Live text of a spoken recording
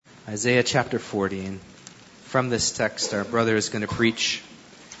Isaiah chapter 40. And from this text, our brother is going to preach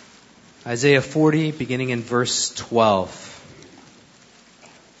Isaiah 40, beginning in verse 12.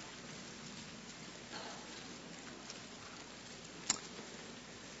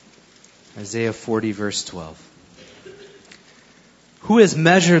 Isaiah 40, verse 12. Who has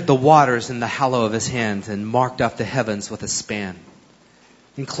measured the waters in the hollow of his hand and marked off the heavens with a span,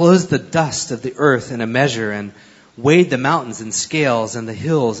 enclosed the dust of the earth in a measure and weighed the mountains in scales and the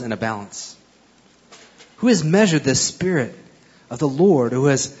hills in a balance? Who has measured the Spirit of the Lord,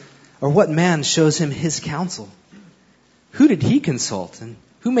 or what man shows him his counsel? Who did he consult, and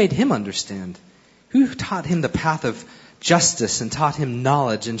who made him understand? Who taught him the path of justice and taught him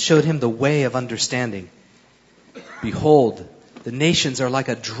knowledge and showed him the way of understanding? Behold, the nations are like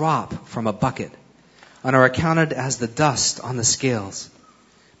a drop from a bucket and are accounted as the dust on the scales.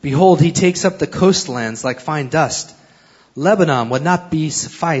 Behold, he takes up the coastlands like fine dust. Lebanon would not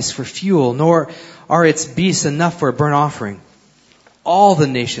suffice for fuel, nor are its beasts enough for a burnt offering. All the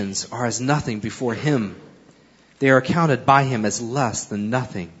nations are as nothing before him. They are accounted by him as less than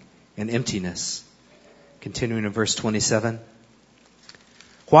nothing and emptiness. Continuing in verse 27.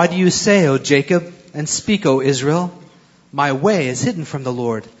 Why do you say, O Jacob, and speak, O Israel? My way is hidden from the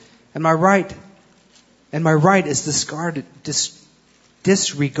Lord, and my right is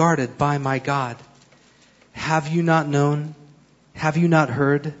disregarded by my God. Have you not known? Have you not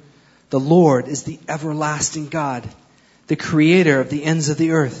heard? The Lord is the everlasting God, the creator of the ends of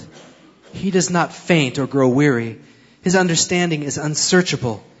the earth. He does not faint or grow weary. His understanding is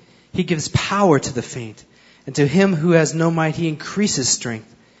unsearchable. He gives power to the faint, and to him who has no might he increases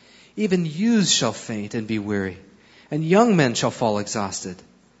strength. Even youths shall faint and be weary, and young men shall fall exhausted.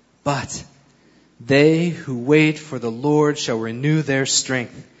 But they who wait for the Lord shall renew their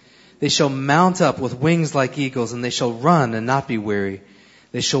strength. They shall mount up with wings like eagles, and they shall run and not be weary.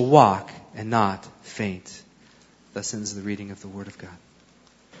 They shall walk and not faint. Thus ends the reading of the Word of God.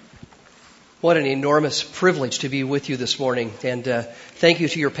 What an enormous privilege to be with you this morning. And thank you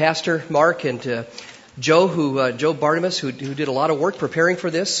to your pastor, Mark, and Joe Barnabas, who did a lot of work preparing for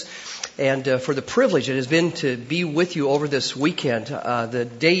this, and for the privilege it has been to be with you over this weekend. The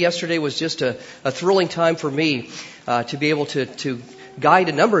day yesterday was just a thrilling time for me to be able to guide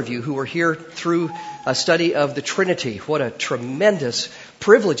a number of you who were here through a study of the Trinity. What a tremendous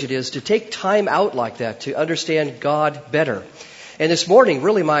privilege it is to take time out like that to understand God better. And this morning,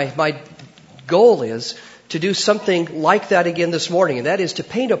 really my goal is to do something like that again this morning, and that is to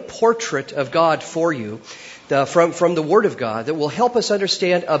paint a portrait of God for you from the Word of God that will help us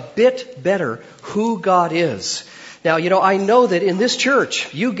understand a bit better who God is. Now, I know that in this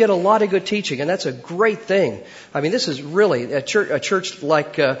church, you get a lot of good teaching, and that's a great thing. I mean, this is really a church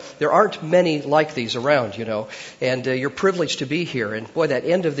like, there aren't many like these around, and you're privileged to be here. And boy, that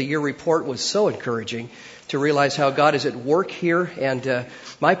end of the year report was so encouraging to realize how God is at work here. And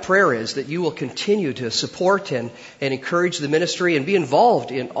my prayer is that you will continue to support and encourage the ministry and be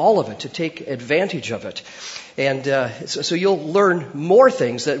involved in all of it to take advantage of it. And so you'll learn more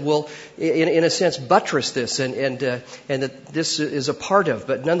things that will, in a sense, buttress this and that this is a part of.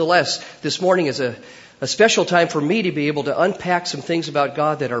 But nonetheless, this morning is a special time for me to be able to unpack some things about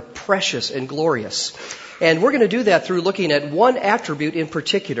God that are precious and glorious. And we're going to do that through looking at one attribute in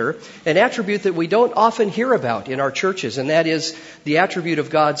particular, an attribute that we don't often hear about in our churches, and that is the attribute of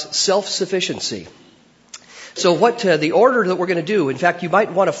God's self-sufficiency. So what the order that we're going to do, in fact, you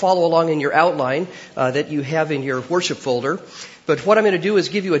might want to follow along in your outline that you have in your worship folder. But what I'm going to do is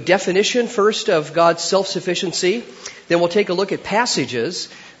give you a definition first of God's self-sufficiency. Then we'll take a look at passages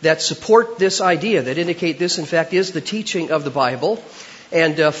that support this idea, that indicate this, in fact, is the teaching of the Bible.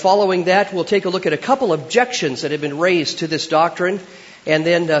 And following that, we'll take a look at a couple objections that have been raised to this doctrine, and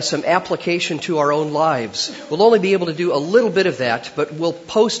then some application to our own lives. We'll only be able to do a little bit of that, but we'll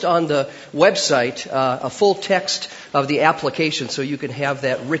post on the website a full text of the application so you can have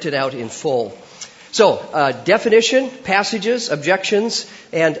that written out in full. So, definition, passages, objections,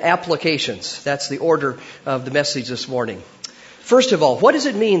 and applications. That's the order of the message this morning. First of all, what does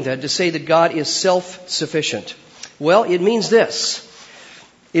it mean then to say that God is self-sufficient? Well, it means this.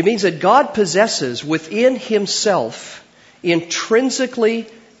 It means that God possesses within Himself intrinsically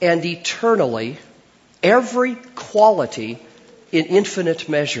and eternally every quality in infinite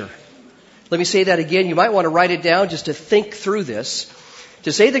measure. Let me say that again. You might want to write it down just to think through this.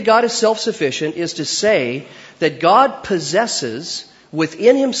 To say that God is self-sufficient is to say that God possesses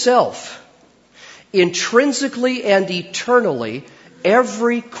within Himself intrinsically and eternally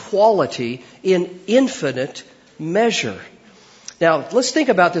every quality in infinite measure. Now, let's think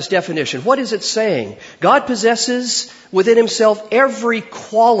about this definition. What is it saying? God possesses within himself every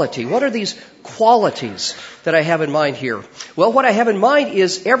quality. What are these qualities that I have in mind here? Well, what I have in mind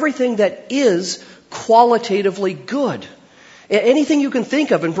is everything that is qualitatively good. Anything you can think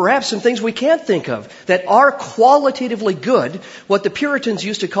of, and perhaps some things we can't think of, that are qualitatively good, what the Puritans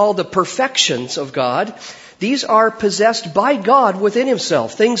used to call the perfections of God, these are possessed by God within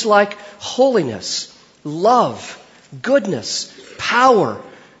himself. Things like holiness, love, goodness, power,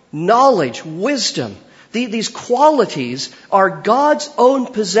 knowledge, wisdom. These qualities are God's own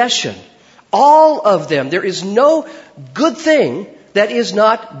possession. All of them. There is no good thing that is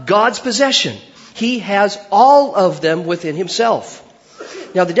not God's possession. He has all of them within himself.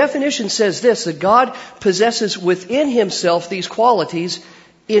 Now the definition says this, that God possesses within himself these qualities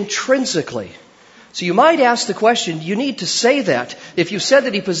intrinsically. So you might ask the question, do you need to say that? If you've said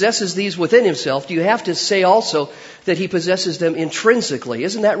that he possesses these within himself, do you have to say also that he possesses them intrinsically?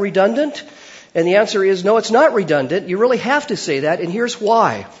 Isn't that redundant? And the answer is no, it's not redundant. You really have to say that, and here's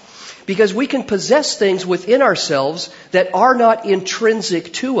why. Because we can possess things within ourselves that are not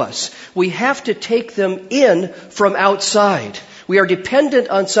intrinsic to us. We have to take them in from outside. We are dependent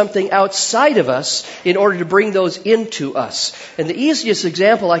on something outside of us in order to bring those into us. And the easiest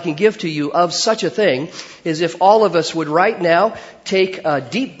example I can give to you of such a thing is if all of us would right now take a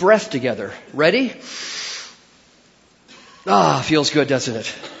deep breath together. Ready? Feels good, doesn't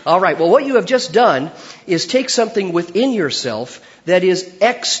it? All right, well, what you have just done is take something within yourself that is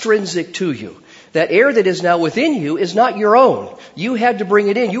extrinsic to you. That air that is now within you is not your own. You had to bring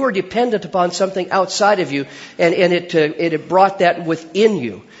it in. You are dependent upon something outside of you, and it brought that within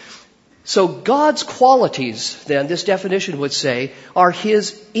you. So God's qualities, then, this definition would say, are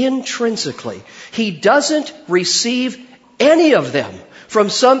his intrinsically. He doesn't receive any of them from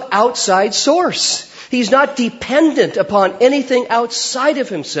some outside source. He's not dependent upon anything outside of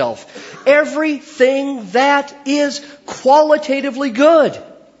himself. Everything that is qualitatively good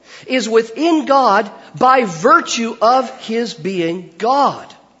is within God by virtue of his being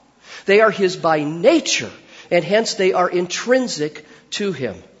God. They are his by nature, and hence they are intrinsic to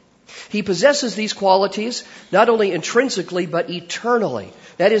him. He possesses these qualities not only intrinsically but eternally.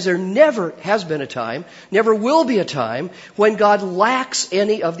 That is, there never has been a time, never will be a time, when God lacks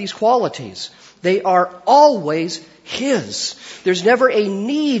any of these qualities. They are always his. There's never a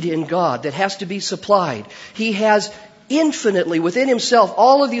need in God that has to be supplied. He has infinitely within himself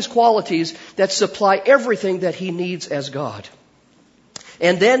all of these qualities that supply everything that he needs as God.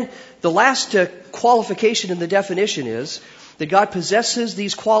 And then the last qualification in the definition is that God possesses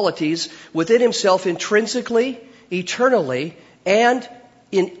these qualities within himself intrinsically, eternally, and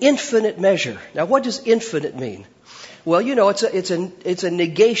in infinite measure. Now, what does infinite mean? Well, you know, it's a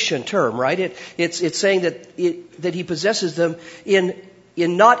negation term, right? It's saying that he possesses them in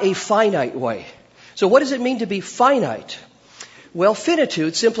not a finite way. So what does it mean to be finite? Well,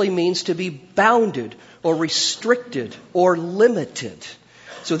 finitude simply means to be bounded or restricted or limited.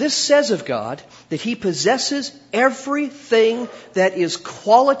 So this says of God that he possesses everything that is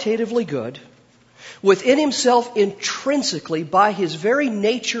qualitatively good within himself intrinsically by his very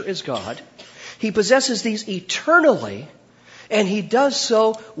nature as God. He possesses these eternally, and he does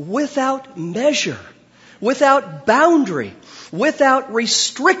so without measure, without boundary, without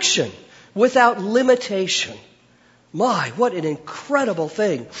restriction, without limitation. My, what an incredible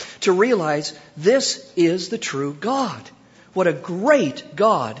thing to realize this is the true God. What a great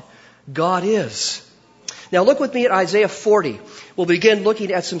God God is. Now look with me at Isaiah 40. We'll begin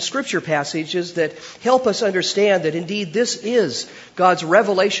looking at some scripture passages that help us understand that indeed this is God's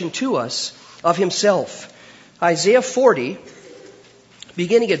revelation to us of himself. Isaiah 40,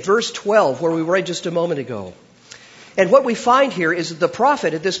 beginning at verse 12, where we read just a moment ago. And what we find here is that the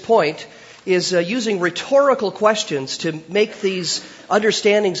prophet at this point is using rhetorical questions to make these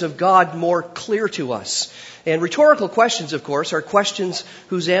understandings of God more clear to us. And rhetorical questions, of course, are questions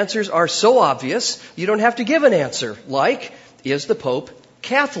whose answers are so obvious you don't have to give an answer. Like, is the Pope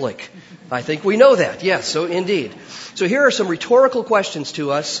Catholic? I think we know that. Yes, so indeed. So here are some rhetorical questions to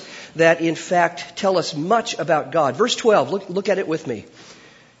us that in fact tell us much about God. Verse 12, look at it with me.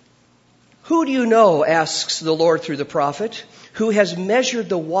 Who do you know, asks the Lord through the prophet, who has measured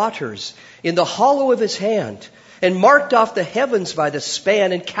the waters in the hollow of his hand and marked off the heavens by the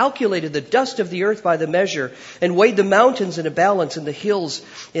span and calculated the dust of the earth by the measure and weighed the mountains in a balance and the hills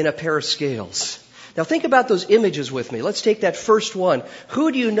in a pair of scales? Now think about those images with me. Let's take that first one.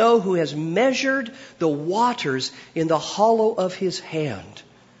 Who do you know who has measured the waters in the hollow of his hand?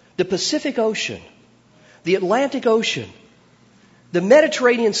 The Pacific Ocean, the Atlantic Ocean, the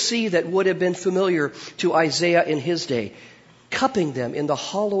Mediterranean Sea that would have been familiar to Isaiah in his day. cupping them in the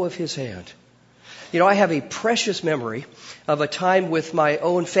hollow of his hand. You know, I have a precious memory of a time with my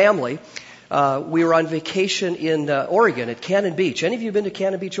own family. We were on vacation in Oregon at Cannon Beach. Any of you been to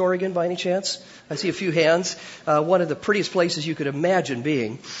Cannon Beach, Oregon, by any chance? I see a few hands. One of the prettiest places you could imagine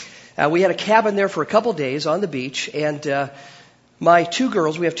being. We had a cabin there for a couple days on the beach, and my two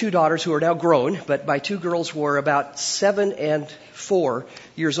girls, we have two daughters who are now grown, but my two girls were about 7 and 4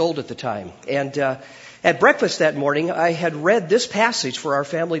 years old at the time. And at breakfast that morning, I had read this passage for our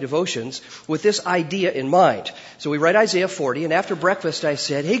family devotions with this idea in mind. So we read Isaiah 40, and after breakfast I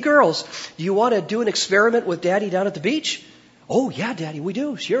said, "Hey girls, do you want to do an experiment with Daddy down at the beach?" "Oh yeah, Daddy, we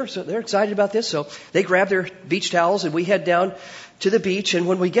do." Sure. So they're excited about this. So they grab their beach towels and we head down to the beach. And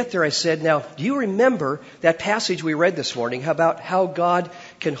when we get there, I said, "Now, do you remember that passage we read this morning about how God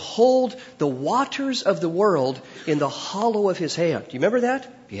can hold the waters of the world in the hollow of his hand?" Do you remember that?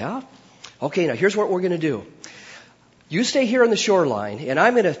 Yeah. Okay, now here's what we're going to do. You stay here on the shoreline, and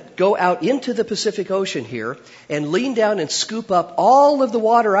I'm going to go out into the Pacific Ocean here and lean down and scoop up all of the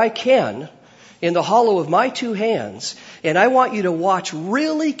water I can in the hollow of my two hands. And I want you to watch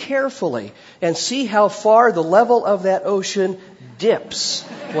really carefully and see how far the level of that ocean dips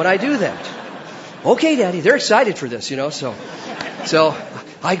when I do that. Okay, Daddy, they're excited for this, you know. So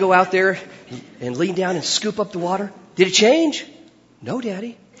I go out there and lean down and scoop up the water. Did it change? No,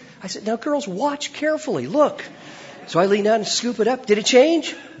 Daddy. I said, "Now, girls, watch carefully. Look." So I leaned down and scooped it up. Did it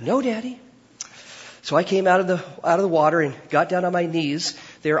change? No, Daddy. So I came out of the water and got down on my knees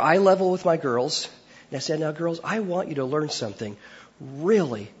there, eye level with my girls. And I said, "Now, girls, I want you to learn something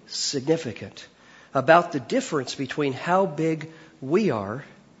really significant about the difference between how big we are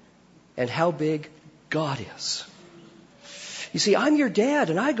and how big God is. You see, I'm your dad,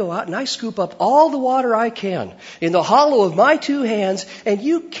 and I go out and I scoop up all the water I can in the hollow of my two hands, and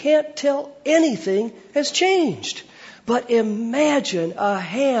you can't tell anything has changed. But imagine a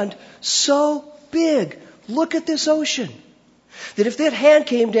hand so big. Look at this ocean. That if that hand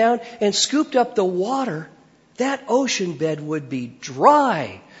came down and scooped up the water, that ocean bed would be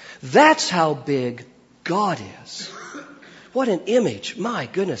dry. That's how big God is." What an image. My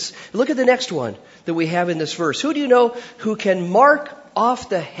goodness. Look at the next one that we have in this verse. Who do you know who can mark off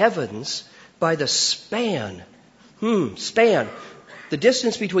the heavens by the span? Span. The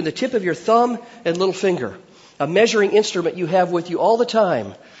distance between the tip of your thumb and little finger. A measuring instrument you have with you all the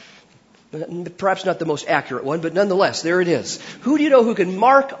time. Perhaps not the most accurate one, but nonetheless, there it is. Who do you know who can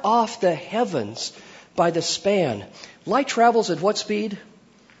mark off the heavens by the span? Light travels at what speed?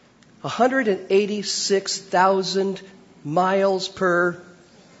 186,000 miles per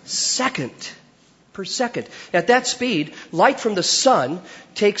second. Per second. At that speed, light from the sun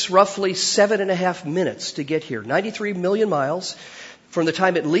takes roughly 7.5 minutes to get here. 93 million miles. From the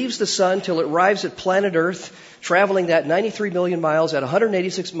time it leaves the sun till it arrives at planet Earth, traveling that 93 million miles at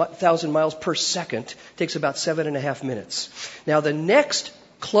 186,000 miles per second takes about 7.5 minutes. Now the next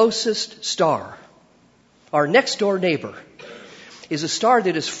closest star, our next door neighbor, is a star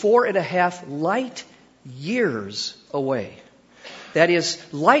that is 4.5 light years away. That is,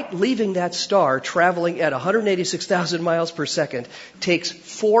 light leaving that star, traveling at 186,000 miles per second, takes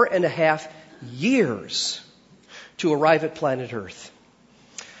 4.5 years to arrive at planet Earth.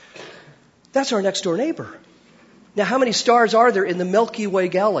 That's our next door neighbor. Now, how many stars are there in the Milky Way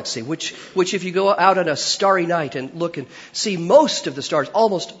galaxy? Which if you go out on a starry night and look and see, most of the stars,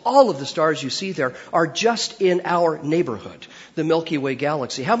 almost all of the stars you see there, are just in our neighborhood, the Milky Way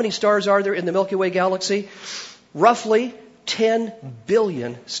galaxy. How many stars are there in the Milky Way galaxy? Roughly 10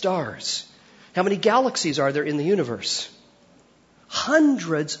 billion stars. How many galaxies are there in the universe?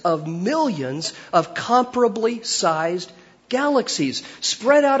 Hundreds of millions of comparably sized galaxies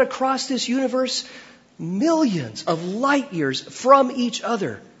spread out across this universe, millions of light years from each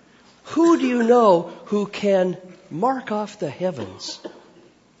other. Who do you know who can mark off the heavens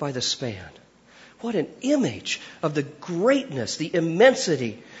by the span? What an image of the greatness, the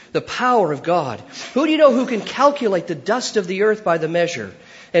immensity, the power of God. Who do you know who can calculate the dust of the earth by the measure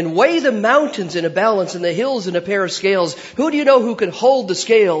and weigh the mountains in a balance and the hills in a pair of scales? Who do you know who can hold the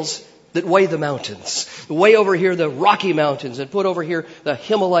scales that weigh the mountains? Weigh over here the Rocky Mountains and put over here the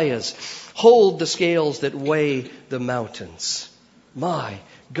Himalayas. Hold the scales that weigh the mountains. My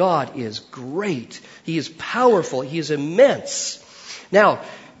God is great. He is powerful. He is immense. Now,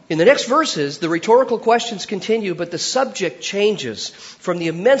 in the next verses, the rhetorical questions continue, but the subject changes from the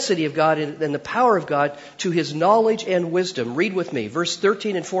immensity of God and the power of God to his knowledge and wisdom. Read with me, verse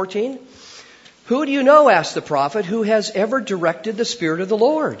 13 and 14. Who do you know, asked the prophet, who has ever directed the Spirit of the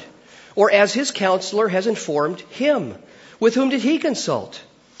Lord? Or as his counselor has informed him? With whom did he consult?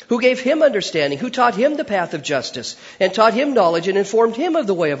 Who gave him understanding? Who taught him the path of justice and taught him knowledge and informed him of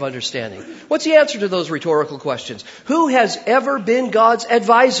the way of understanding? What's the answer to those rhetorical questions? Who has ever been God's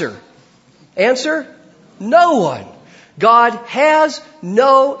advisor? Answer? No one. God has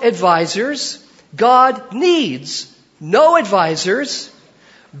no advisors. God needs no advisors.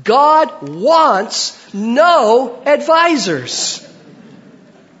 God wants no advisors.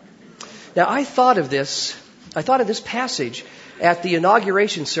 Now, I thought of this passage at the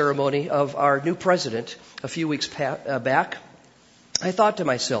inauguration ceremony of our new president a few weeks back. I thought to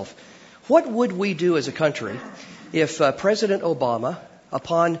myself, what would we do as a country if President Obama,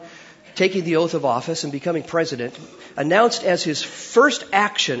 upon taking the oath of office and becoming president, announced as his first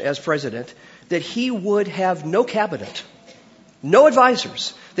action as president that he would have no cabinet, no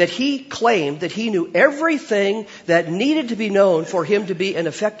advisors, that he claimed that he knew everything that needed to be known for him to be an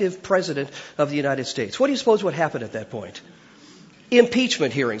effective president of the United States? What do you suppose would happen at that point?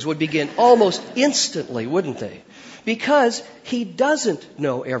 Impeachment hearings would begin almost instantly, wouldn't they? Because he doesn't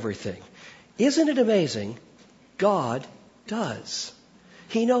know everything. Isn't it amazing? God does.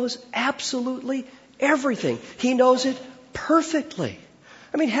 He knows absolutely everything. He knows it perfectly.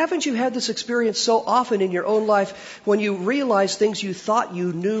 I mean, haven't you had this experience so often in your own life when you realize things you thought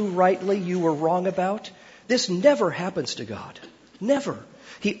you knew rightly you were wrong about? This never happens to God. Never.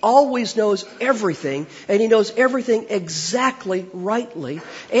 He always knows everything, and He knows everything exactly rightly,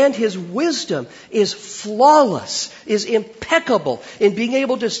 and His wisdom is flawless, is impeccable in being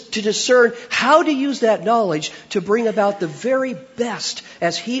able to discern how to use that knowledge to bring about the very best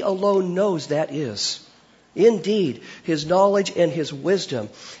as He alone knows that is. Indeed, His knowledge and His wisdom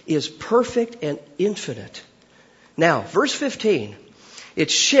is perfect and infinite. Now, verse 15, it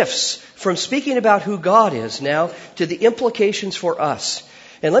shifts from speaking about who God is now to the implications for us.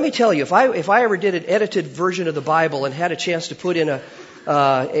 And let me tell you, if I ever did an edited version of the Bible and had a chance to put in a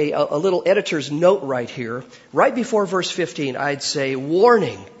little editor's note right here, right before verse 15, I'd say,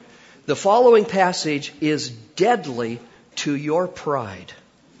 warning, the following passage is deadly to your pride.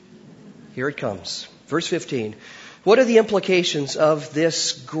 Here it comes. Verse 15. What are the implications of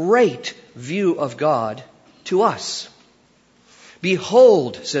this great view of God to us?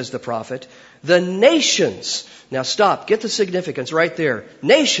 Behold, says the prophet, the nations. Now stop. Get the significance right there.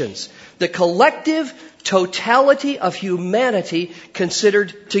 Nations. The collective totality of humanity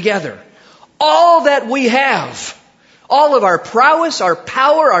considered together. All that we have. All of our prowess, our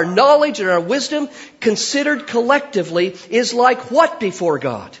power, our knowledge, and our wisdom considered collectively is like what before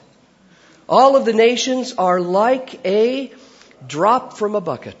God? All of the nations are like a drop from a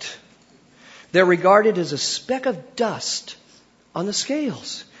bucket. They're regarded as a speck of dust on the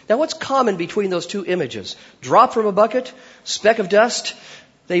scales. Now, what's common between those two images? Drop from a bucket, speck of dust.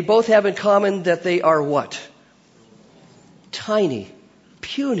 They both have in common that they are what? Tiny,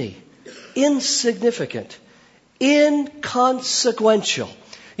 puny, insignificant, inconsequential.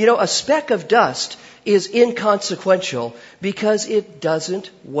 You know, a speck of dust is inconsequential because it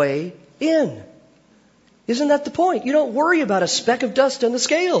doesn't weigh in. Isn't that the point? You don't worry about a speck of dust on the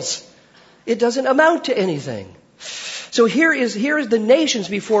scales. It doesn't amount to anything. So here is the nations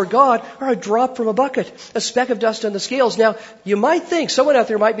before God are a drop from a bucket, a speck of dust on the scales. Now, you might think, someone out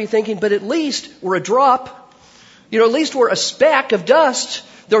there might be thinking, but at least we're a drop. You know, at least we're a speck of dust.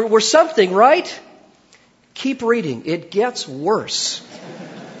 We're something, right? Keep reading. It gets worse.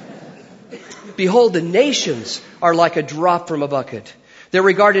 Behold, the nations are like a drop from a bucket. They're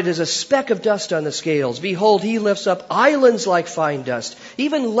regarded as a speck of dust on the scales. Behold, He lifts up islands like fine dust.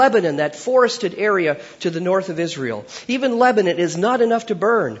 Even Lebanon, that forested area to the north of Israel. Even Lebanon is not enough to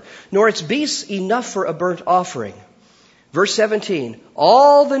burn, nor its beasts enough for a burnt offering. Verse 17,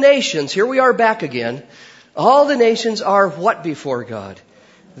 all the nations, here we are back again, all the nations are what before God?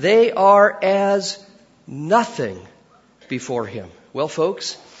 They are as nothing before Him. Well,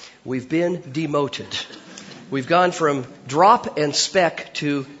 folks, we've been demoted. We've gone from drop and speck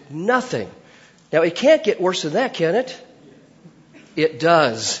to nothing. Now, it can't get worse than that, can it? It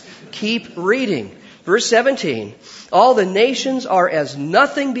does. Keep reading. Verse 17. All the nations are as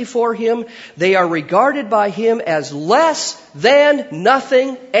nothing before Him. They are regarded by Him as less than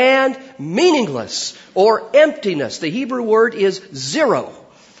nothing and meaningless or emptiness. The Hebrew word is zero.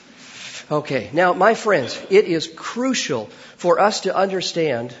 Okay, now, my friends, it is crucial for us to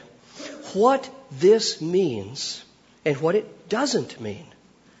understand what this means and what it doesn't mean.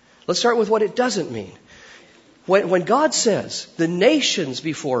 Let's start with what it doesn't mean. When God says the nations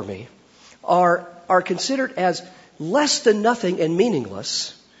before me are considered as less than nothing and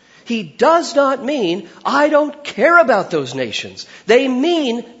meaningless, He does not mean I don't care about those nations. They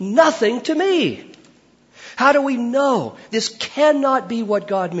mean nothing to me. How do we know this cannot be what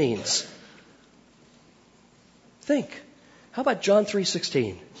God means? Think. How about John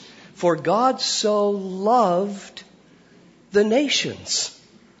 3:16? For God so loved the nations,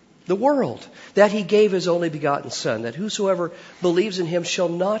 the world, that he gave his only begotten Son, that whosoever believes in him shall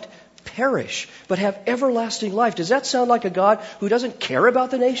not perish, but have everlasting life. Does that sound like a God who doesn't care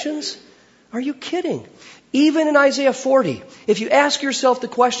about the nations? Are you kidding? Even in Isaiah 40, if you ask yourself the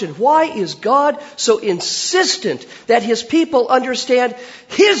question, why is God so insistent that his people understand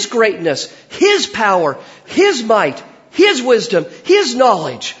his greatness, his power, his might, his wisdom, his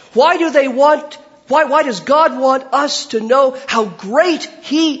knowledge? Why does God want us to know how great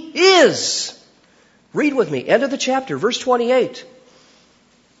he is? Read with me, end of the chapter, verse 28.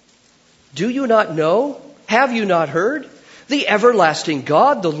 Do you not know? Have you not heard? The everlasting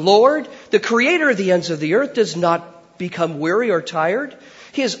God, the Lord, the creator of the ends of the earth, does not become weary or tired.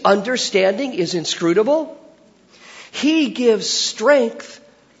 His understanding is inscrutable. He gives strength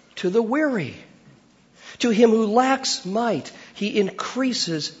to the weary. To him who lacks might, he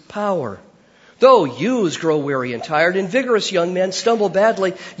increases power. Though youths grow weary and tired, and vigorous young men stumble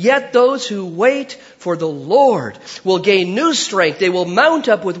badly, yet those who wait for the Lord will gain new strength. They will mount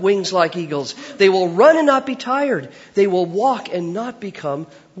up with wings like eagles. They will run and not be tired. They will walk and not become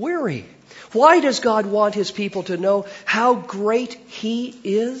weary. Why does God want his people to know how great he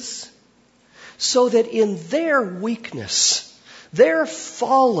is? So that in their weakness, their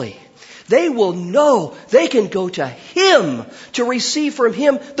folly, they will know they can go to him to receive from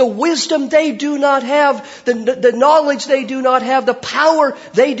him the wisdom they do not have, the knowledge they do not have, the power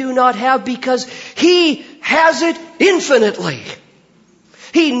they do not have, because he has it infinitely.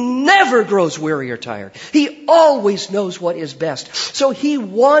 He never grows weary or tired. He always knows what is best. So he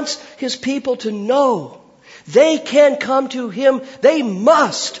wants his people to know they can come to him. They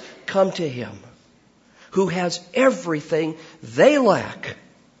must come to him who has everything they lack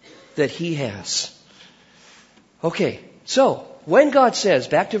that he has. Okay, so when God says,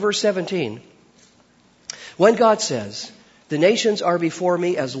 back to verse 17, when God says, the nations are before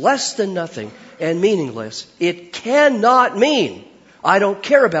me as less than nothing and meaningless, it cannot mean I don't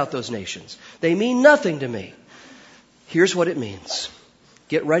care about those nations. They mean nothing to me. Here's what it means.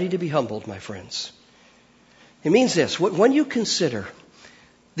 Get ready to be humbled, my friends. It means this. When you consider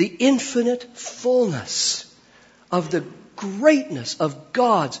the infinite fullness of the greatness of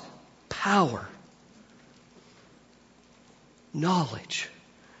God's power, knowledge,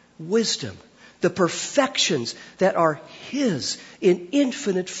 wisdom, the perfections that are his in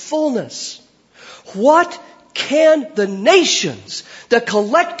infinite fullness, what can the nations, the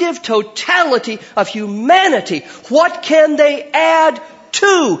collective totality of humanity, what can they add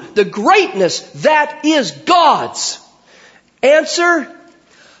to the greatness that is God's? Answer,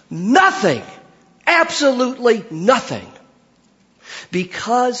 nothing. Absolutely nothing.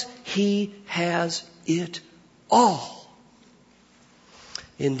 Because he has it all.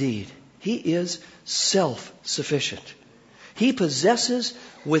 Indeed, he is self-sufficient. He possesses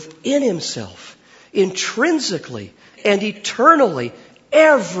within himself, intrinsically and eternally,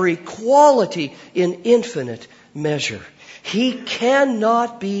 every quality in infinite measure. He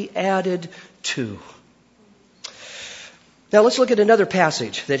cannot be added to. Now let's look at another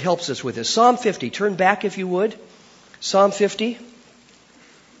passage that helps us with this. Psalm 50. Turn back if you would. Psalm 50.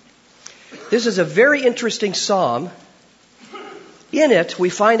 This is a very interesting psalm. In it, we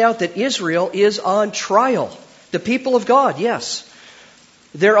find out that Israel is on trial. The people of God, yes.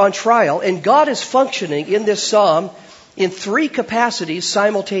 They're on trial. And God is functioning in this psalm in three capacities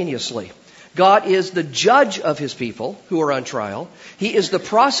simultaneously. God is the judge of his people who are on trial. He is the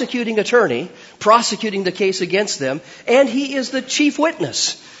prosecuting attorney, prosecuting the case against them. And he is the chief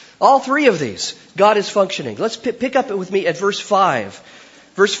witness. All three of these, God is functioning. Let's pick up with me at verse 5.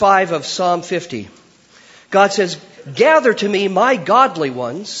 Verse 5 of Psalm 50. God says, gather to me my godly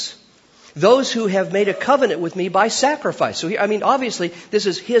ones, those who have made a covenant with me by sacrifice. So obviously, this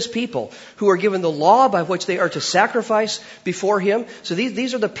is his people who are given the law by which they are to sacrifice before him. So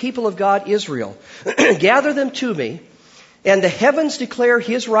these are the people of God, Israel. Gather them to me, and the heavens declare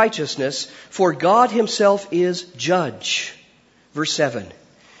his righteousness, for God himself is judge. Verse 7.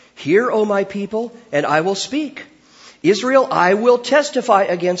 Hear, O my people, and I will speak. Israel, I will testify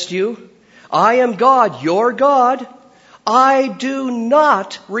against you. I am God, your God. I do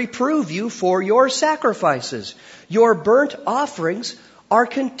not reprove you for your sacrifices. Your burnt offerings are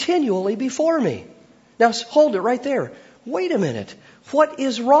continually before me. Now hold it right there. Wait a minute. What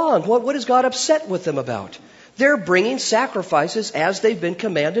is wrong? What is God upset with them about? They're bringing sacrifices as they've been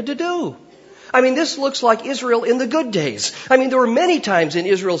commanded to do. I mean, this looks like Israel in the good days. I mean, there were many times in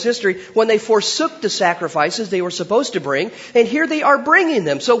Israel's history when they forsook the sacrifices they were supposed to bring, and here they are bringing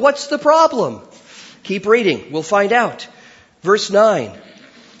them. So what's the problem? Keep reading. We'll find out. Verse 9.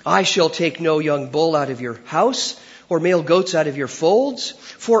 I shall take no young bull out of your house, or male goats out of your folds,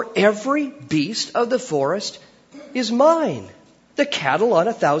 for every beast of the forest is mine, the cattle on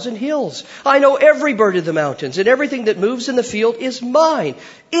 1,000 hills. I know every bird of the mountains, and everything that moves in the field is mine.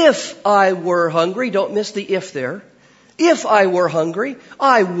 If I were hungry, don't miss the if there. If I were hungry,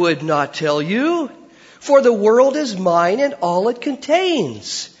 I would not tell you, for the world is mine and all it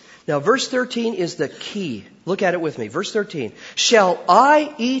contains. Now, verse 13 is the key. Look at it with me. Verse 13. Shall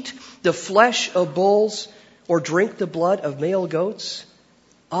I eat the flesh of bulls or drink the blood of male goats?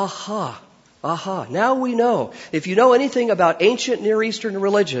 Aha. Aha. Now we know. If you know anything about ancient Near Eastern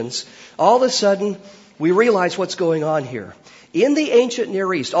religions, all of a sudden we realize what's going on here. In the ancient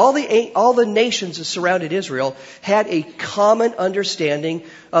Near East, all the nations that surrounded Israel had a common understanding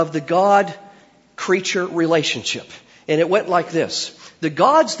of the God-creature relationship. And it went like this. The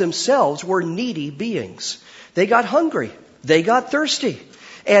gods themselves were needy beings. They got hungry. They got thirsty.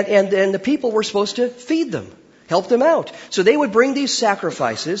 And the people were supposed to feed them, help them out. So they would bring these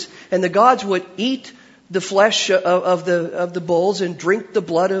sacrifices, and the gods would eat the flesh of the bulls and drink the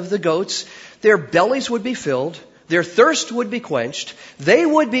blood of the goats. Their bellies would be filled. Their thirst would be quenched. They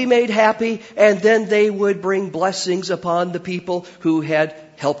would be made happy, and then they would bring blessings upon the people who had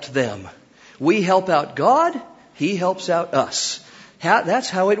helped them. We help out God. He helps out us. That's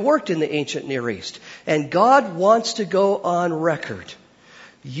how it worked in the ancient Near East. And God wants to go on record.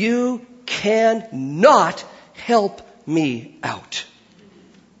 You cannot help me out.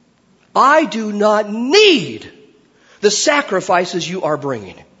 I do not need the sacrifices you are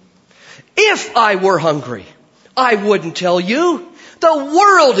bringing. If I were hungry, I wouldn't tell you. The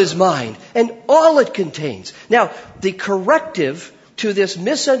world is mine and all it contains. Now, the corrective to this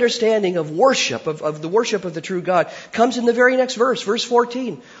misunderstanding of worship, of the worship of the true God, comes in the very next verse, verse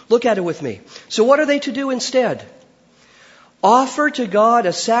 14. Look at it with me. So what are they to do instead? Offer to God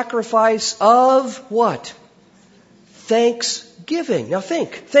a sacrifice of what? Thanksgiving. Now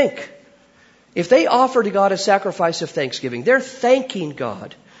think. If they offer to God a sacrifice of thanksgiving, they're thanking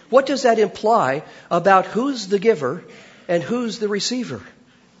God. What does that imply about who's the giver and who's the receiver?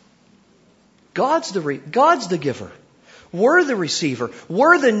 God's the giver. We're the receiver.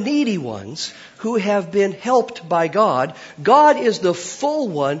 We're the needy ones who have been helped by God. God is the full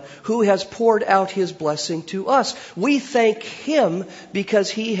one who has poured out His blessing to us. We thank Him because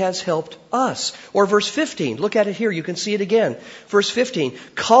He has helped us. Or verse 15. Look at it here. You can see it again. Verse 15.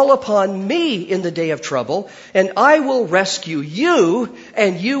 Call upon me in the day of trouble, and I will rescue you,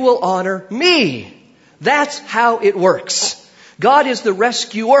 and you will honor me. That's how it works. God is the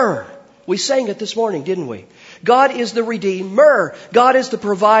rescuer. We sang it this morning, didn't we? God is the Redeemer. God is the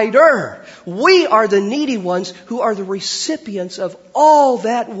provider. We are the needy ones who are the recipients of all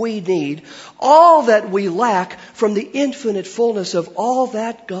that we need, all that we lack from the infinite fullness of all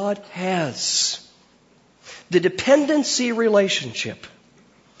that God has. The dependency relationship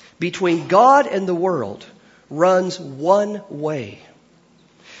between God and the world runs one way.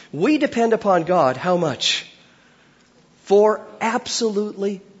 We depend upon God how much? For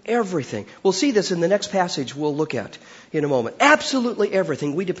absolutely everything. We'll see this in the next passage we'll look at in a moment. Absolutely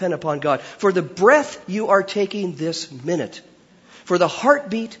everything we depend upon God. For the breath you are taking this minute, for the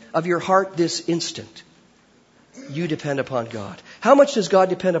heartbeat of your heart this instant, you depend upon God. How much does God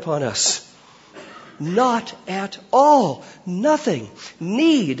depend upon us? Not at all. Nothing.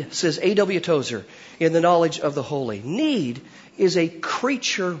 Need, says A.W. Tozer in The Knowledge of the Holy, need is a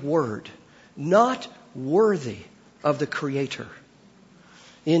creature word, not worthy of the Creator.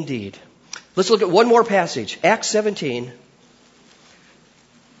 Indeed. Let's look at one more passage. Acts 17.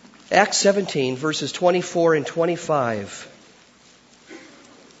 Acts 17, verses 24 and 25.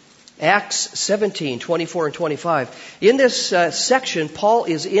 Acts 17, 24 and 25. In this section, Paul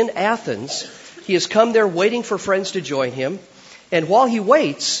is in Athens. He has come there waiting for friends to join him. And while he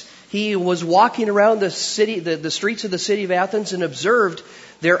waits, he was walking around the city, the streets of the city of Athens, and observed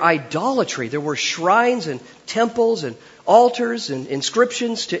their idolatry. There were shrines and temples and altars and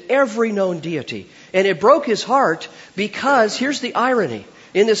inscriptions to every known deity. And it broke his heart because, here's the irony,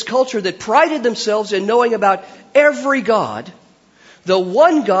 in this culture that prided themselves in knowing about every god, the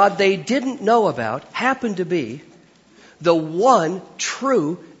one God they didn't know about happened to be the one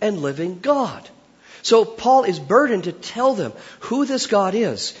true and living God. So Paul is burdened to tell them who this God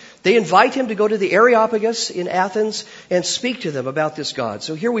is. They invite him to go to the Areopagus in Athens and speak to them about this God.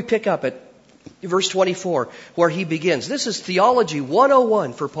 So here we pick up at verse 24, where he begins. This is Theology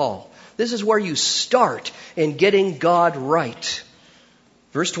 101 for Paul. This is where you start in getting God right.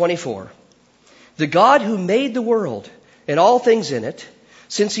 Verse 24. The God who made the world and all things in it,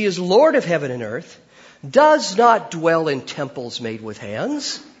 since he is Lord of heaven and earth, does not dwell in temples made with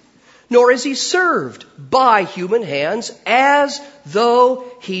hands, nor is he served by human hands as though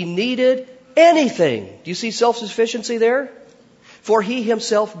he needed anything. Do you see self-sufficiency there? For he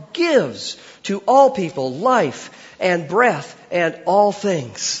himself gives to all people life and breath and all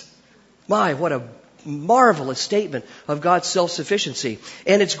things. My, what a marvelous statement of God's self-sufficiency.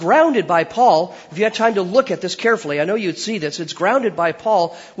 And it's grounded by Paul. If you had time to look at this carefully, I know you'd see this. It's grounded by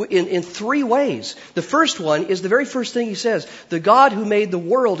Paul in three ways. The first one is the very first thing he says. The God who made the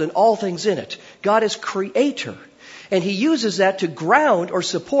world and all things in it. God is creator. And he uses that to ground or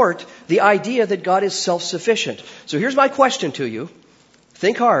support the idea that God is self-sufficient. So here's my question to you.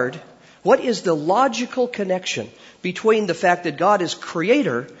 Think hard. What is the logical connection between the fact that God is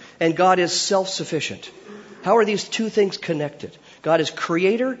creator and God is self-sufficient? How are these two things connected? God is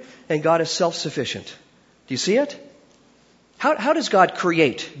creator and God is self-sufficient. Do you see it? How does God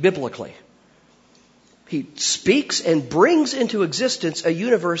create biblically? He speaks and brings into existence a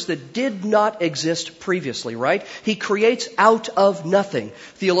universe that did not exist previously, right? He creates out of nothing.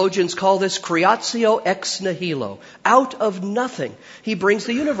 Theologians call this creatio ex nihilo. Out of nothing. He brings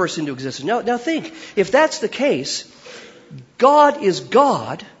the universe into existence. Now think, if that's the case, God is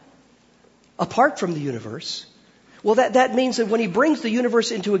God apart from the universe. Well, that means that when he brings the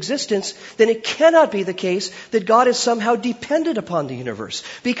universe into existence, then it cannot be the case that God is somehow dependent upon the universe,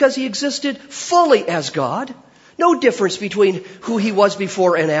 because he existed fully as God. No difference between who he was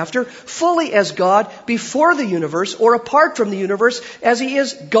before and after. Fully as God before the universe or apart from the universe, as he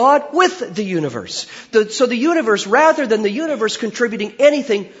is God with the universe. So the universe, rather than the universe contributing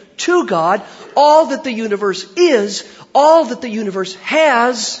anything to God, all that the universe is, all that the universe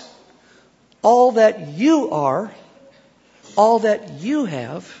has, all that you are, all that you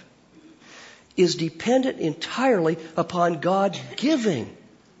have, is dependent entirely upon God giving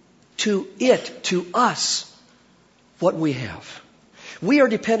to it, to us, what we have. We are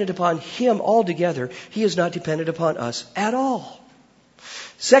dependent upon him altogether. He is not dependent upon us at all.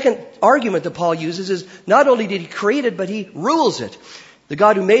 Second argument that Paul uses is not only did he create it, but he rules it. The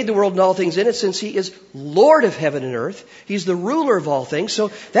God who made the world and all things in it, since he is Lord of heaven and earth, he's the ruler of all things. So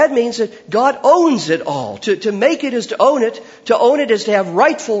that means that God owns it all. To make it is to own it. To own it is to have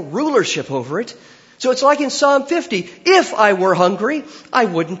rightful rulership over it. So it's like in Psalm 50, if I were hungry, I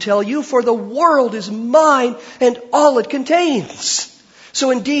wouldn't tell you, for the world is mine and all it contains. So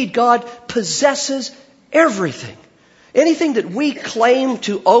indeed, God possesses everything. Anything that we claim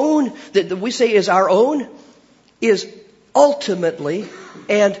to own, that we say is our own, is ultimately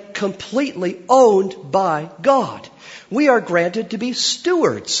and completely owned by God. We are granted to be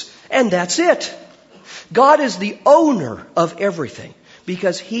stewards, and that's it. God is the owner of everything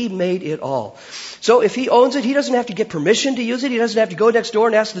because he made it all. So if he owns it, he doesn't have to get permission to use it. He doesn't have to go next door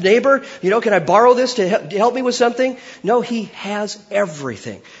and ask the neighbor, can I borrow this to help me with something? No, he has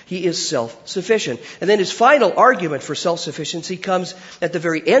everything. He is self-sufficient. And then his final argument for self-sufficiency comes at the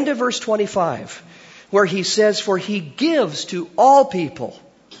very end of verse 25. Where he says, for he gives to all people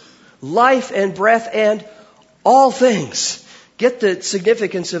life and breath and all things. Get the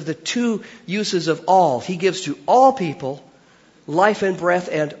significance of the two uses of all. He gives to all people life and breath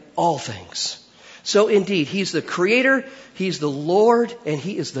and all things. So indeed, he's the creator, he's the Lord, and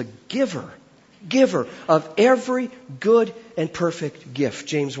he is the giver of every good and perfect gift.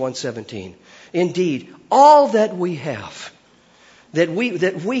 James 1:17. Indeed, all that we have, that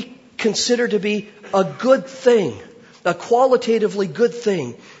we consider to be a good thing, a qualitatively good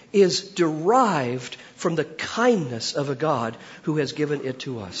thing, is derived from the kindness of a God who has given it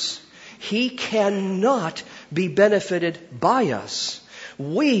to us. He cannot be benefited by us.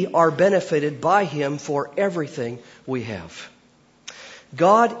 We are benefited by him for everything we have.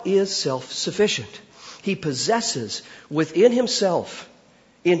 God is self-sufficient. He possesses within himself,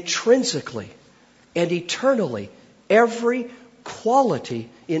 intrinsically and eternally, every quality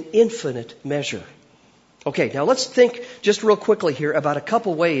in infinite measure. Okay, now let's think just real quickly here about a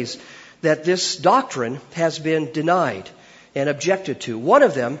couple ways that this doctrine has been denied and objected to. One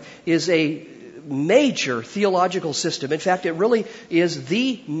of them is a major theological system. In fact, it really is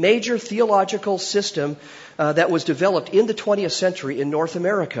the major theological system that was developed in the 20th century in North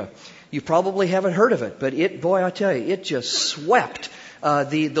America. You probably haven't heard of it, but I tell you, it just swept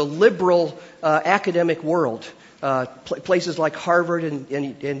the liberal academic world. Places like Harvard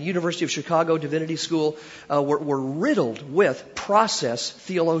and University of Chicago Divinity School were riddled with process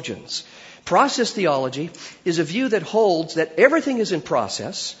theologians. Process theology is a view that holds that everything is in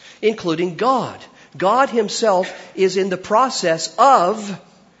process, including God. God himself is in the process of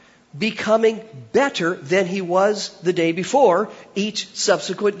becoming better than he was the day before each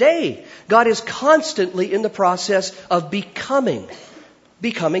subsequent day. God is constantly in the process of becoming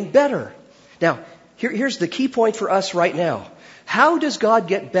better. Now, here's the key point for us right now. How does God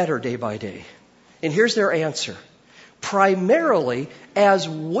get better day by day? And here's their answer. Primarily as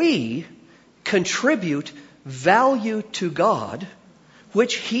we contribute value to God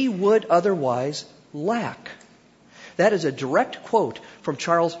which he would otherwise lack. That is a direct quote from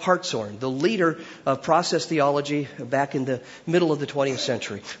Charles Hartshorne, the leader of process theology back in the middle of the 20th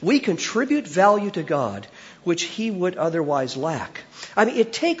century. We contribute value to God which he would otherwise lack. I mean,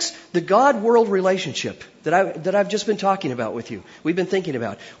 it takes the God-world relationship that I've just been talking about with you, we've been thinking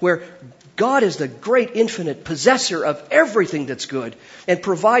about, where God is the great infinite possessor of everything that's good and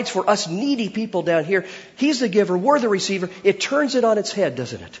provides for us needy people down here. He's the giver, we're the receiver. It turns it on its head,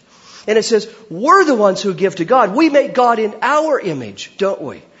 doesn't it? And it says, we're the ones who give to God. We make God in our image, don't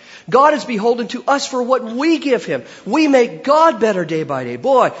we? God is beholden to us for what we give him. We make God better day by day.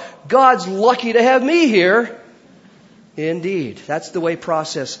 Boy, God's lucky to have me here. Indeed. That's the way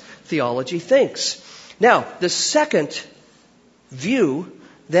process theology thinks. Now, the second view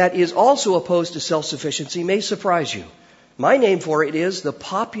that is also opposed to self-sufficiency may surprise you. My name for it is the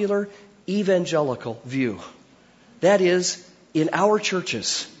popular evangelical view. That is, in our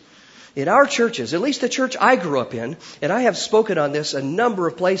churches. In our churches, at least the church I grew up in, and I have spoken on this a number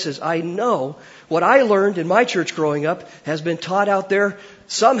of places, I know what I learned in my church growing up has been taught out there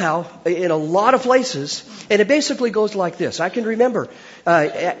somehow in a lot of places. And it basically goes like this. I can remember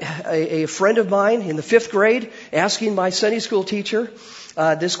a friend of mine in the 5th grade asking my Sunday school teacher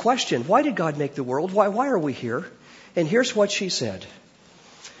this question. Why did God make the world? Why are we here? And here's what she said.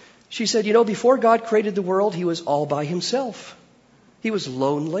 She said, before God created the world, he was all by himself. He was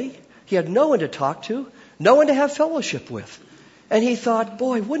lonely. He had no one to talk to, no one to have fellowship with. And he thought,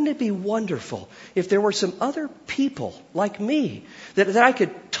 boy, wouldn't it be wonderful if there were some other people like me that I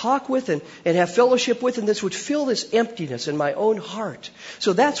could talk with and have fellowship with, and this would fill this emptiness in my own heart.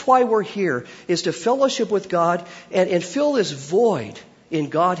 So that's why we're here, is to fellowship with God and fill this void in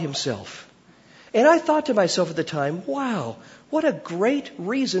God himself. And I thought to myself at the time, wow, what a great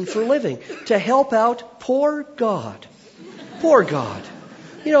reason for living, to help out poor God. Poor God.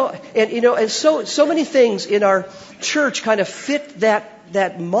 And so many things in our church kind of fit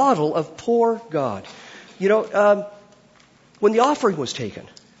that model of poor God. When the offering was taken,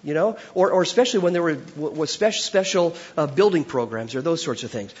 or especially when there was special building programs or those sorts of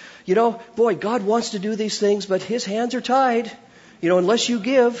things. Boy, God wants to do these things, but his hands are tied, unless you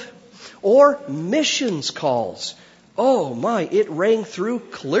give. Or missions calls. Oh my, it rang through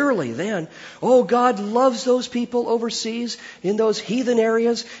clearly then. Oh, God loves those people overseas in those heathen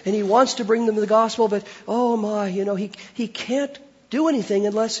areas, and he wants to bring them the gospel, but oh my, he can't do anything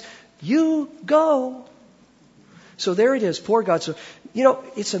unless you go. So there it is, poor God. So,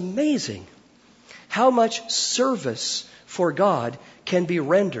 it's amazing how much service for God can be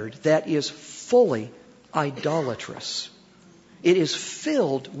rendered that is fully idolatrous. It is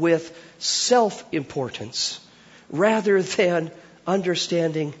filled with self-importance, rather than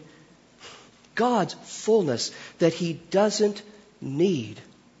understanding God's fullness, that he doesn't need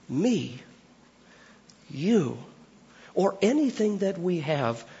me, you, or anything that we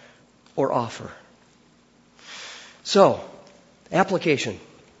have or offer. So, application.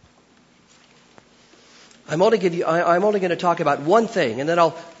 I'm only going to talk about one thing, and then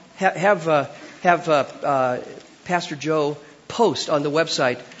I'll have Pastor Joe post on the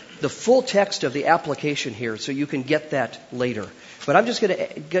website the full text of the application here, so you can get that later. But I'm just going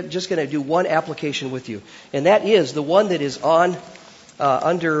to do one application with you, and that is the one that is on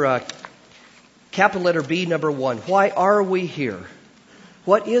under capital letter B, number 1. Why are we here?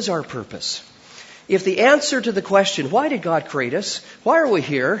 What is our purpose? If the answer to the question, why did God create us? Why are we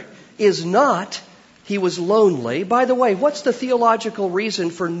here? Is not, he was lonely. By the way, what's the theological reason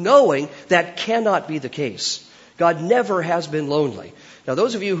for knowing that cannot be the case? God never has been lonely. Now,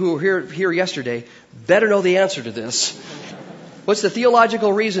 those of you who were here yesterday better know the answer to this. What's the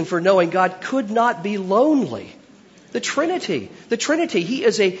theological reason for knowing God could not be lonely? The Trinity. The Trinity. He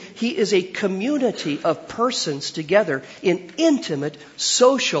is a community of persons together in intimate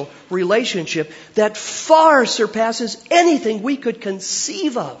social relationship that far surpasses anything we could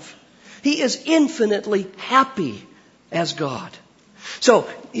conceive of. He is infinitely happy as God. So,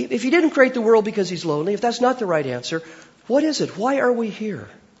 if He didn't create the world because He's lonely, if that's not the right answer, what is it? Why are we here?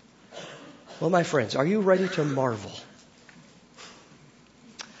 Well, my friends, are you ready to marvel?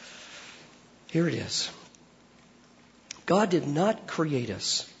 Here it is. God did not create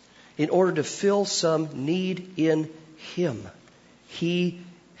us in order to fill some need in Him. He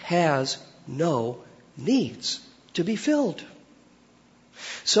has no needs to be filled.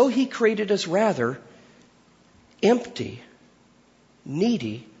 So He created us rather empty,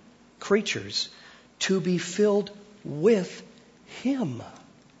 needy creatures to be filled with Him.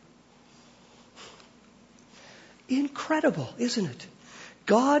 Incredible, isn't it?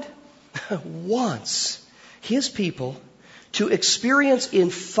 God wants His people to experience in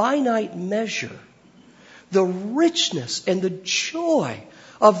finite measure the richness and the joy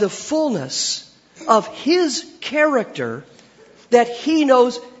of the fullness of His character that He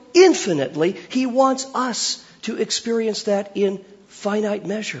knows infinitely. He wants us to experience that in finite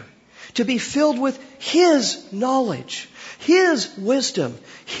measure. To be filled with His knowledge, His wisdom,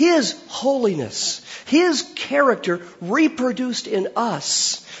 His holiness, His character reproduced in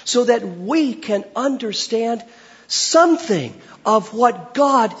us so that we can understand something of what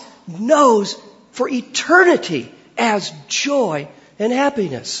God knows for eternity as joy and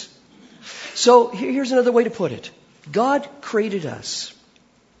happiness. So here's another way to put it. God created us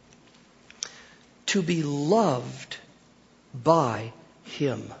to be loved by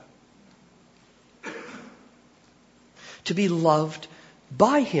Him. To be loved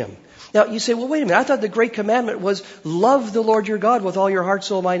by Him. Now you say, well, wait a minute. I thought the great commandment was love the Lord your God with all your heart,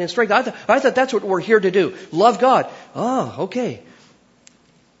 soul, mind, and strength. I thought that's what we're here to do. Love God. Oh, okay.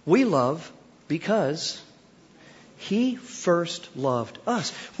 We love because He first loved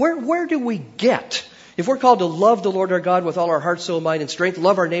us. Where do we get, if we're called to love the Lord our God with all our heart, soul, mind, and strength,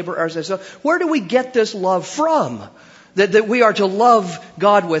 love our neighbor as ourselves, where do we get this love from? That we are to love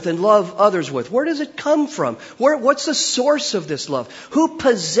God with and love others with. Where does it come from? What's the source of this love? Who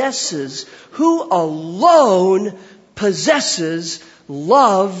alone possesses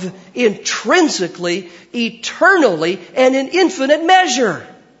love intrinsically, eternally, and in infinite measure?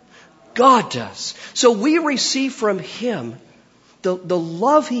 God does. So we receive from Him the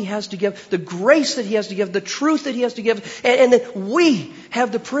love He has to give, the grace that He has to give, the truth that He has to give, and that we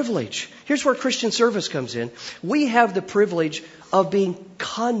have the privilege. Here's where Christian service comes in. We have the privilege of being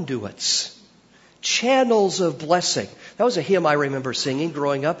conduits, channels of blessing. That was a hymn I remember singing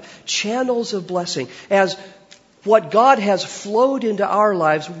growing up. Channels of blessing. As what God has flowed into our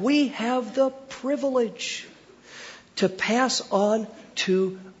lives, we have the privilege to pass on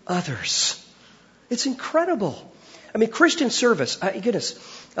to others. It's incredible. I mean, Christian service, goodness,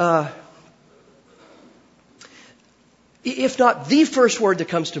 if not the first word that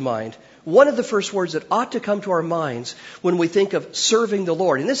comes to mind, one of the first words that ought to come to our minds when we think of serving the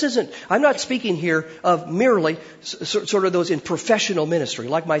Lord. And this isn't, I'm not speaking here of merely sort of those in professional ministry,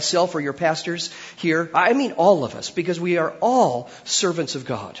 like myself or your pastors here. I mean all of us, because we are all servants of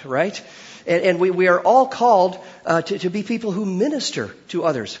God, right? And we are all called to be people who minister to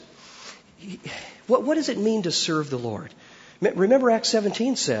others. What does it mean to serve the Lord? Remember Acts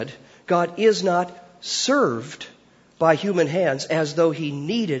 17 said, God is not served by human hands as though He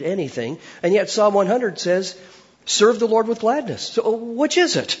needed anything. And yet Psalm 100 says, serve the Lord with gladness. So which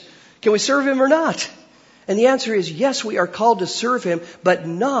is it? Can we serve Him or not? And the answer is yes, we are called to serve Him, but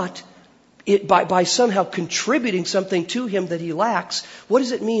not by somehow contributing something to Him that He lacks. What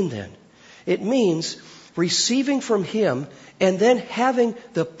does it mean then? It means receiving from Him and then having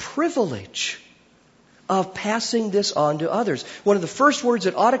the privilege of passing this on to others. One of the first words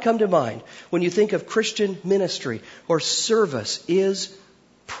that ought to come to mind when you think of Christian ministry or service is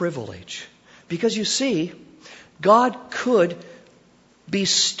privilege. Because you see, God could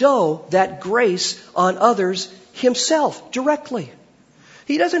bestow that grace on others Himself directly.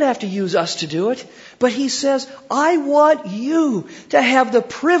 He doesn't have to use us to do it, but He says, I want you to have the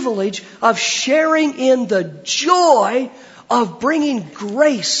privilege of sharing in the joy of bringing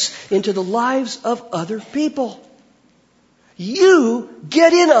grace into the lives of other people. You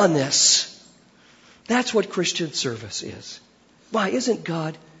get in on this. That's what Christian service is. Why, isn't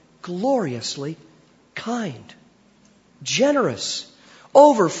God gloriously kind, generous,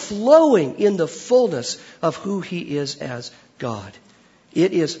 overflowing in the fullness of who He is as God?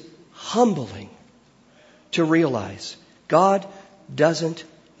 It is humbling to realize God doesn't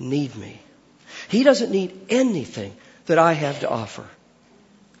need me. He doesn't need anything that I have to offer.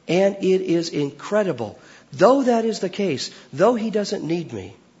 And it is incredible. Though that is the case, though He doesn't need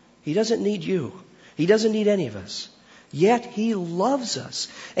me, He doesn't need you, He doesn't need any of us, Yet He loves us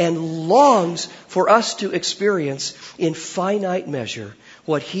and longs for us to experience in finite measure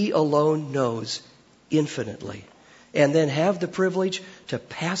what He alone knows infinitely, and then have the privilege to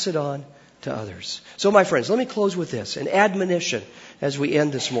pass it on to others. So, my friends, let me close with this, an admonition as we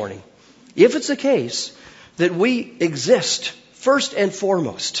end this morning. If it's the case that we exist, first and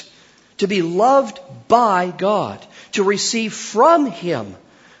foremost, to be loved by God, to receive from Him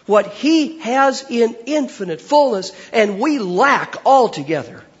what He has in infinite fullness, and we lack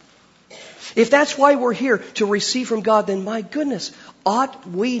altogether. If that's why we're here, to receive from God, then my goodness, ought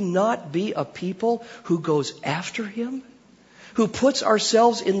we not be a people who goes after Him? Who puts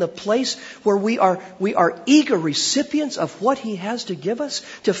ourselves in the place where we are eager recipients of what He has to give us,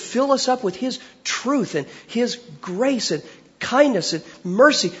 to fill us up with His truth and His grace and kindness and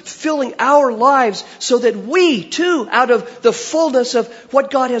mercy, filling our lives so that we too, out of the fullness of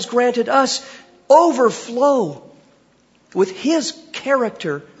what God has granted us, overflow with His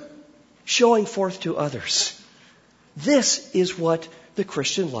character showing forth to others. This is what the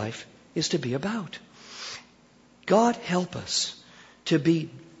Christian life is to be about. God help us to be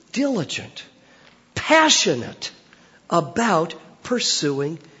diligent, passionate about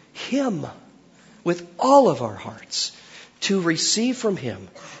pursuing Him with all of our hearts, to receive from Him.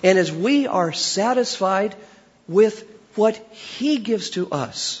 And as we are satisfied with what He gives to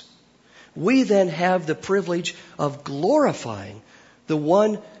us, we then have the privilege of glorifying the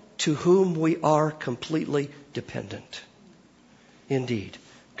one to whom we are completely dependent. Indeed,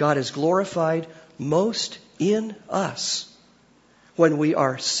 God is glorified most in us when we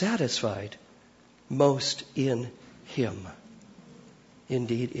are satisfied most in Him.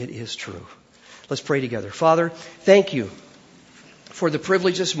 Indeed, it is true. Let's pray together. Father, thank You for the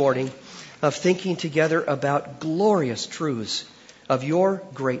privilege this morning of thinking together about glorious truths of Your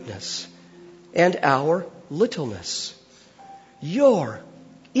greatness and our littleness. Your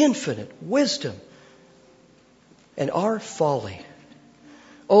infinite wisdom and our folly.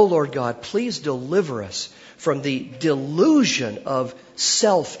 Oh Lord God, please deliver us from the delusion of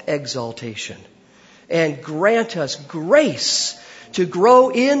self-exaltation and grant us grace to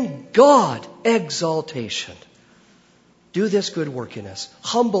grow in God exaltation. Do this good work in us.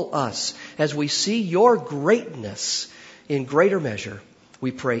 Humble us as we see Your greatness in greater measure.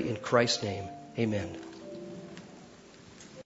 We pray in Christ's name. Amen.